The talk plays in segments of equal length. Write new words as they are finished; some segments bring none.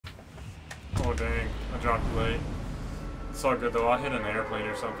Oh dang, I dropped late. It's all good though, I'll hit an airplane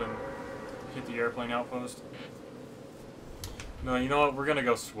or something. Hit the airplane outpost. No, you know what? We're gonna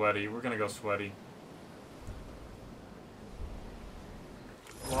go sweaty. We're gonna go sweaty.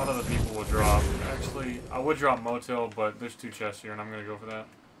 A lot of the people will drop. Actually, I would drop motel, but there's 2 chests here, and I'm gonna go for that.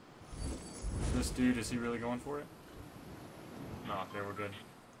 This dude, is he really going for it? No, okay, we're good.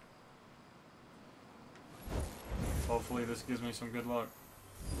 Hopefully this gives me some good luck.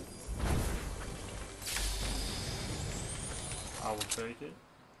 I will take it.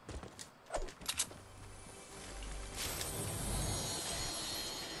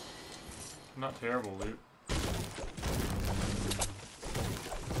 Not terrible loot.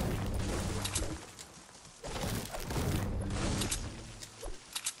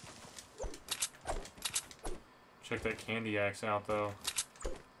 Check that candy axe out though.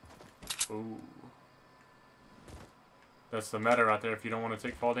 Ooh. That's the meta right there. If you don't want to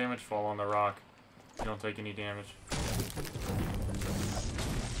take fall damage, fall on the rock. You don't take any damage.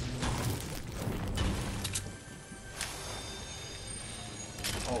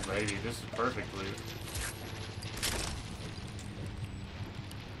 Oh baby, this is perfect loot.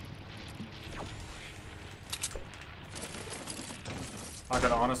 I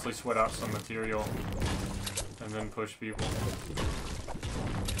could honestly sweat out some material and then push people.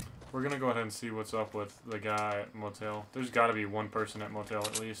 We're gonna go ahead and see what's up with the guy at motel. There's gotta be 1 person at motel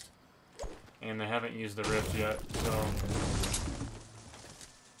at least. And they haven't used the rift yet, so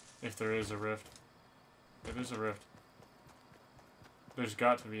if there is a rift. It is a rift. There's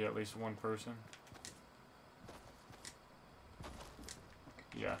got to be at least 1 person.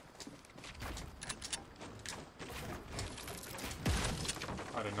 Yeah.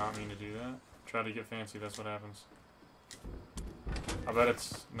 I did not mean to do that. Try to get fancy, that's what happens. I bet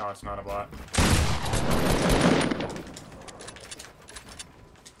it's... No, it's not a bot.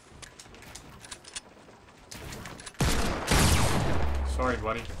 Sorry,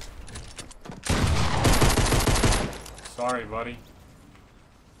 buddy. Sorry, buddy.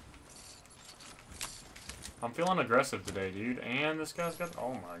 I'm feeling aggressive today, dude. And this guy's got...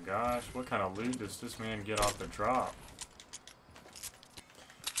 Oh my gosh. What kind of loot does this man get off the drop?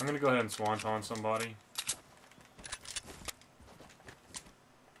 I'm gonna go ahead and swanton somebody.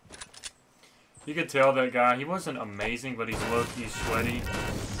 You could tell that guy, he wasn't amazing, but he's low-key sweaty.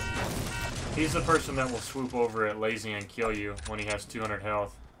 He's the person that will swoop over at lazy and kill you when he has 200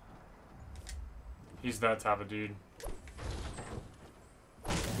 health. He's that type of dude.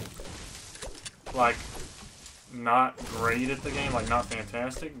 Like, not great at the game, like not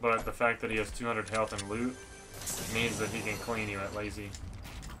fantastic, but the fact that he has 200 health and loot means that he can clean you at lazy.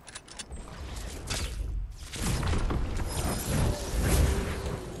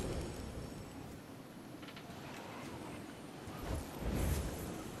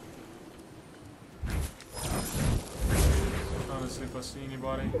 Trying to see if I see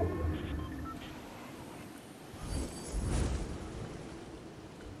anybody.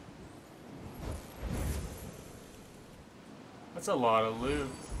 That's a lot of loot.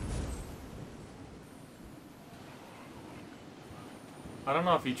 I don't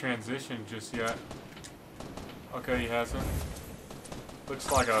know if he transitioned just yet. Okay, he hasn't.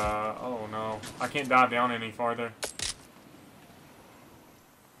 Looks like a... Oh no. I can't dive down any farther.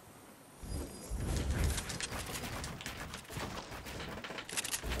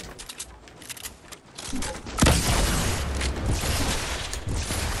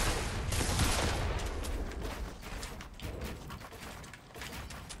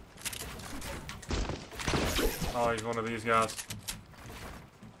 Oh, he's one of these guys.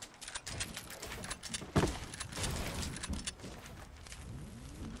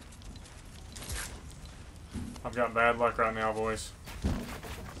 I've got bad luck right now, boys.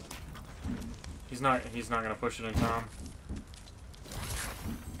 He's not gonna push it in time.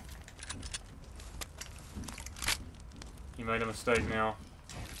 He made a mistake now.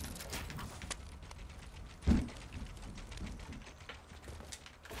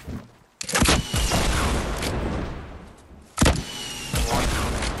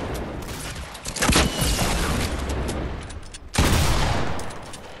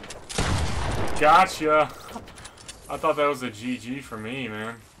 Gotcha! I thought that was a GG for me,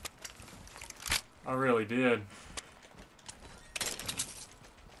 man. I really did.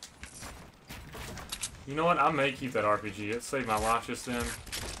 You know what? I may keep that RPG. It saved my life just then.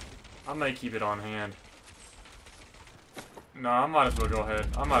 I may keep it on hand. No, I might as well go ahead.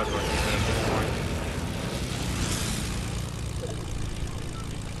 I might as well keep it at this point.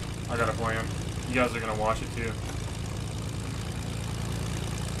 I got a plan. You guys are gonna watch it too.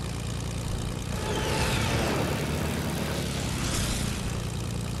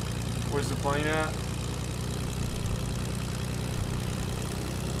 Where's the plane at?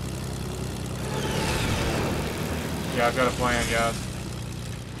 Yeah, I've got a plan, guys.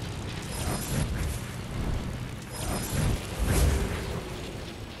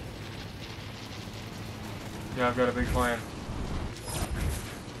 Yeah, I've got a big plan.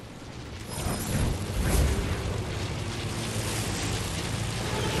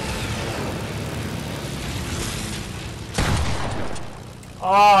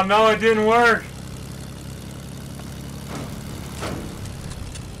 Oh, no, it didn't work.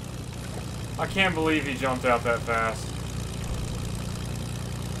 I can't believe he jumped out that fast.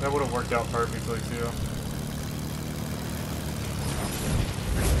 That would have worked out perfectly, too.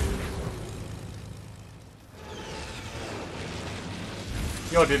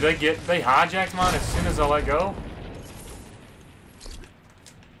 Yo, did they hijacked mine as soon as I let go?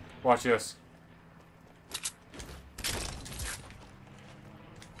 Watch this.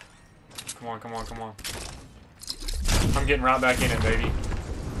 Come on, come on, come on. I'm getting right back in it, baby.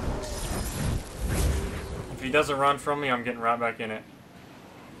 If he doesn't run from me, I'm getting right back in it.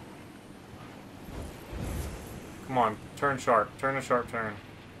 Come on, turn sharp. Turn a sharp turn.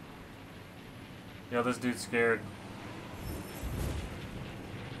 Yo, this dude's scared.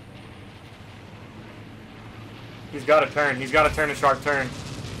 He's got to turn. He's got to turn a sharp turn.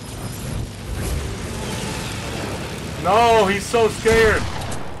 No, he's so scared.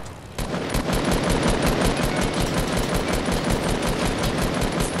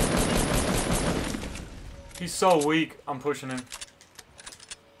 He's so weak. I'm pushing him.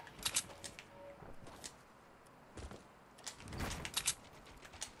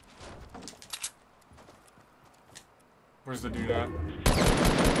 Where's the dude at?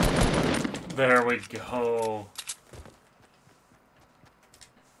 There we go.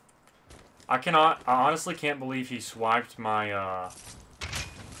 I honestly can't believe he swiped my,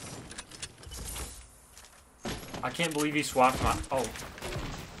 I can't believe he swapped my, oh.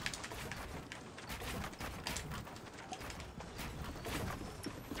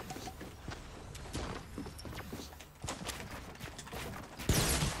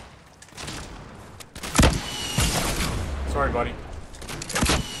 Sorry, buddy.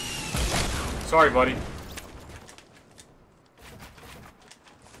 Sorry, buddy.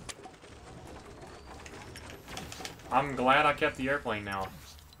 I'm glad I kept the airplane now.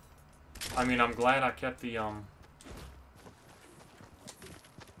 I mean, I'm glad I kept the,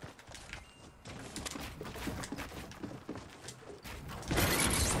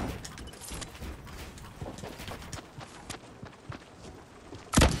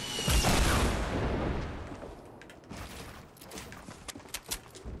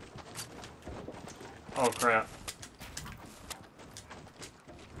 Oh, crap.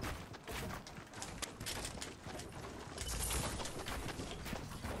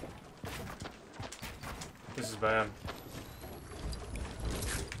 This is bad.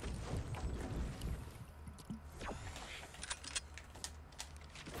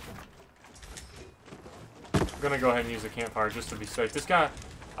 I'm gonna go ahead and use the campfire just to be safe. This guy,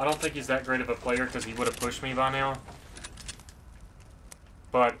 I don't think he's that great of a player because he would have pushed me by now.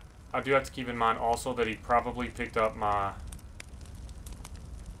 But I do have to keep in mind also that he probably picked up my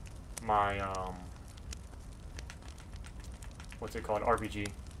what's it called? RPG.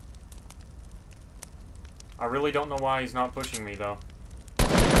 I really don't know why he's not pushing me, though.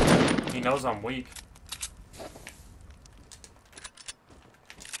 He knows I'm weak.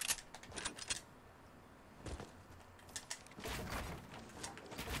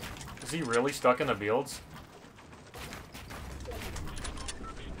 Is he really stuck in the builds?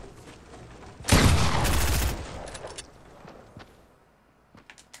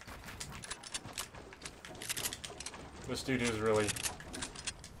 This dude is really...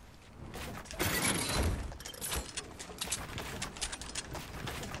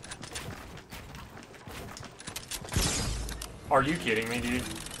 Are you kidding me, dude?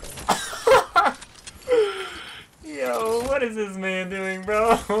 Yo, what is this man doing,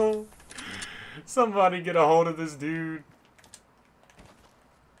 bro? Somebody get a hold of this dude.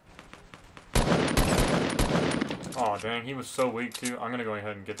 Oh, dang, he was so weak, too. I'm gonna go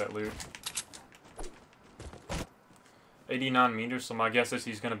ahead and get that loot. 89 meters, so my guess is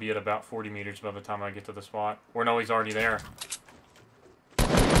he's gonna be at about 40 meters by the time I get to the spot. Or no, he's already there.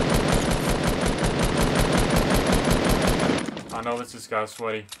 I know this guy's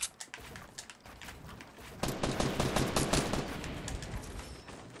sweaty.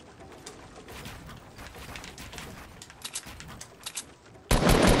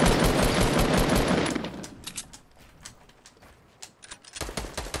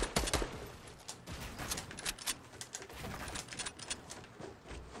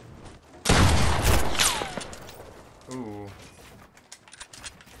 Ooh.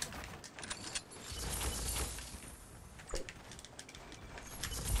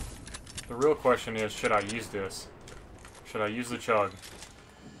 The real question is, should I use this? Should I use the chug?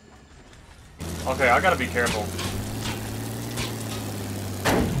 Okay, I gotta be careful.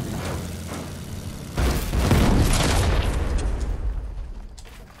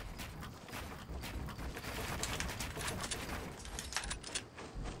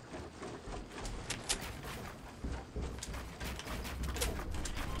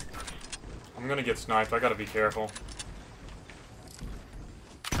 I'm gonna get sniped. I gotta be careful.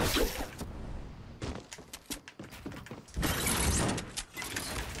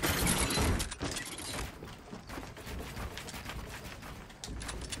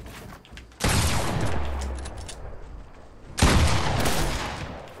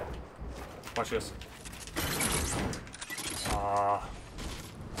 Watch this. Ah.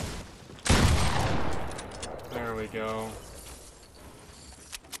 There we go.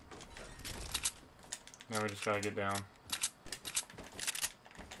 Now we just gotta get down.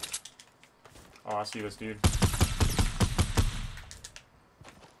 Oh, I see this dude.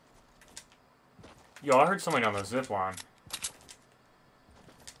 Yo, I heard somebody on the zip line.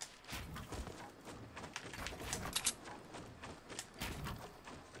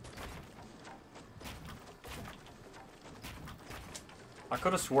 I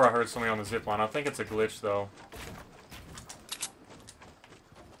could have swore I heard somebody on the zip line. I think it's a glitch though.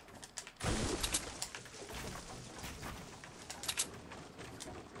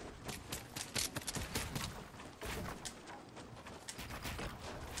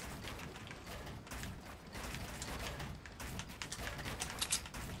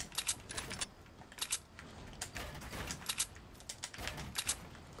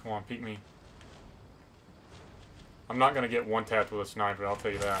 Come on, peek me. I'm not gonna get one tapped with a sniper, I'll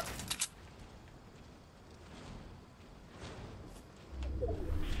tell you that.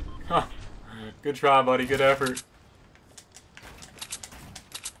 Huh. Good try, buddy. Good effort.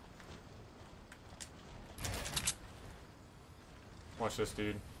 Watch this,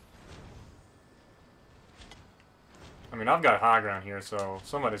 dude. I mean, I've got high ground here, so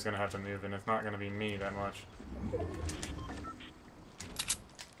somebody's gonna have to move, and it's not gonna be me that much.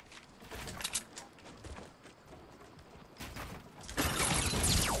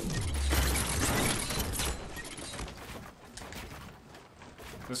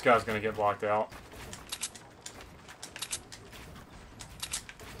 This guy's gonna get blocked out.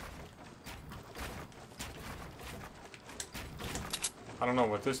 I don't know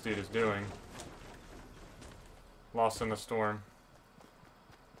what this dude is doing. Lost in the storm.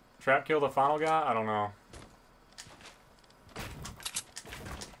 Trap kill the final guy? I don't know.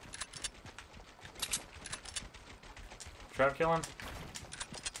 Trap kill him?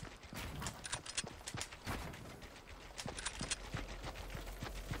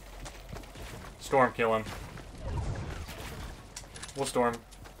 Storm kill him. We'll storm.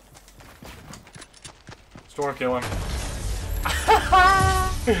 Storm kill him.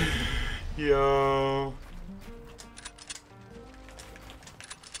 Yo.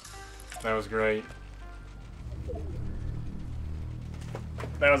 That was great.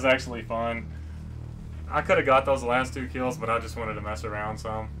 That was actually fun. I could have got those last 2 kills, but I just wanted to mess around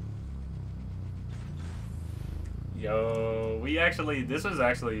some. Yo, this was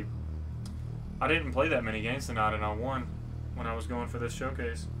actually, I didn't play that many games tonight, and I won when I was going for this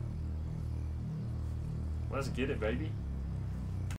showcase. Let's get it, baby.